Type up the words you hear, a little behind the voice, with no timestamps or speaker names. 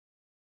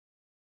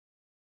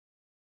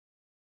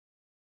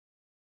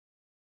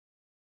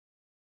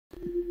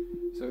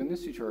So in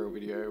this tutorial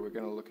video, we're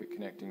going to look at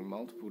connecting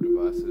multiple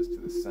devices to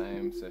the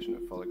same session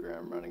of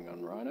Fologram running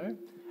on Rhino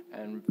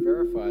and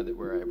verify that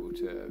we're able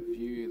to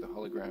view the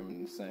hologram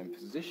in the same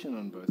position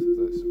on both of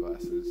those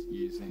devices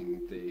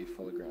using the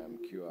Fologram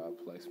QR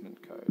placement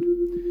code.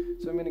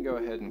 So I'm going to go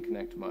ahead and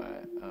connect my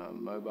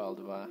mobile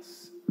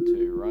device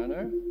to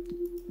Rhino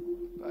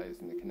by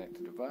using the Connect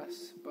to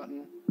Device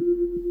button,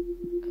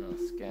 and I'll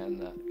scan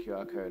that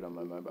QR code on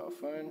my mobile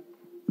phone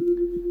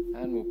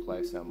and we'll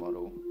place our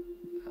model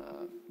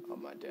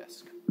on my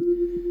desk.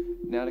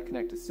 Now to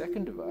connect a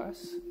second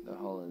device, the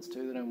HoloLens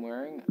 2 that I'm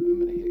wearing, I'm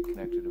going to hit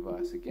Connect to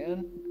Device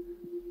again,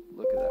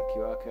 look at that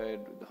QR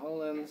code with the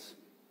HoloLens,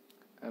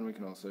 and we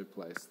can also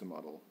place the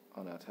model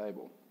on our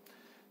table.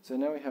 So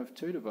now we have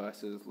two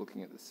devices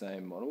looking at the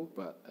same model,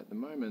 but at the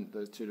moment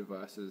those two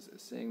devices are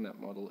seeing that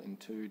model in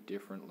two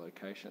different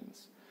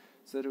locations.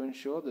 So to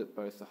ensure that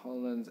both the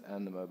HoloLens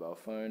and the mobile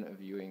phone are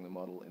viewing the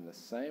model in the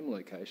same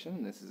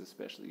location, this is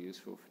especially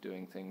useful for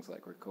doing things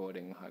like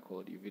recording high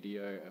quality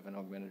video of an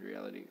augmented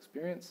reality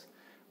experience,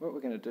 what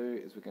we're going to do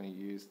is we're going to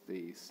use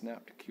the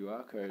snapped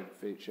QR code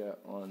feature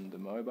on the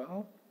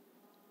mobile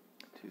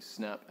to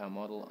snap our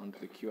model onto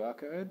the QR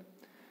code,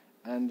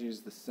 and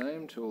use the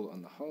same tool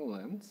on the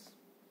HoloLens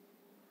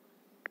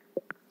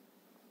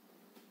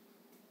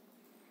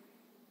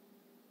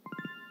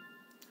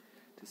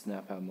to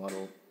snap our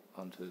model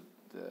onto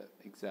the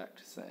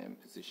exact same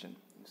position.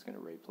 I'm just going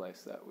to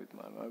replace that with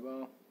my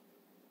mobile.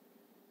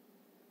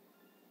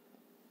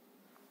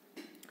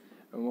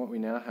 And what we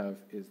now have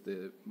is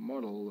the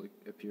model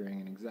appearing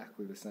in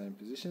exactly the same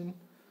position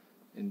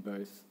in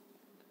both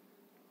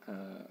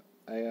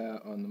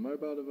AR on the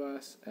mobile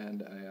device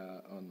and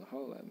AR on the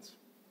HoloLens.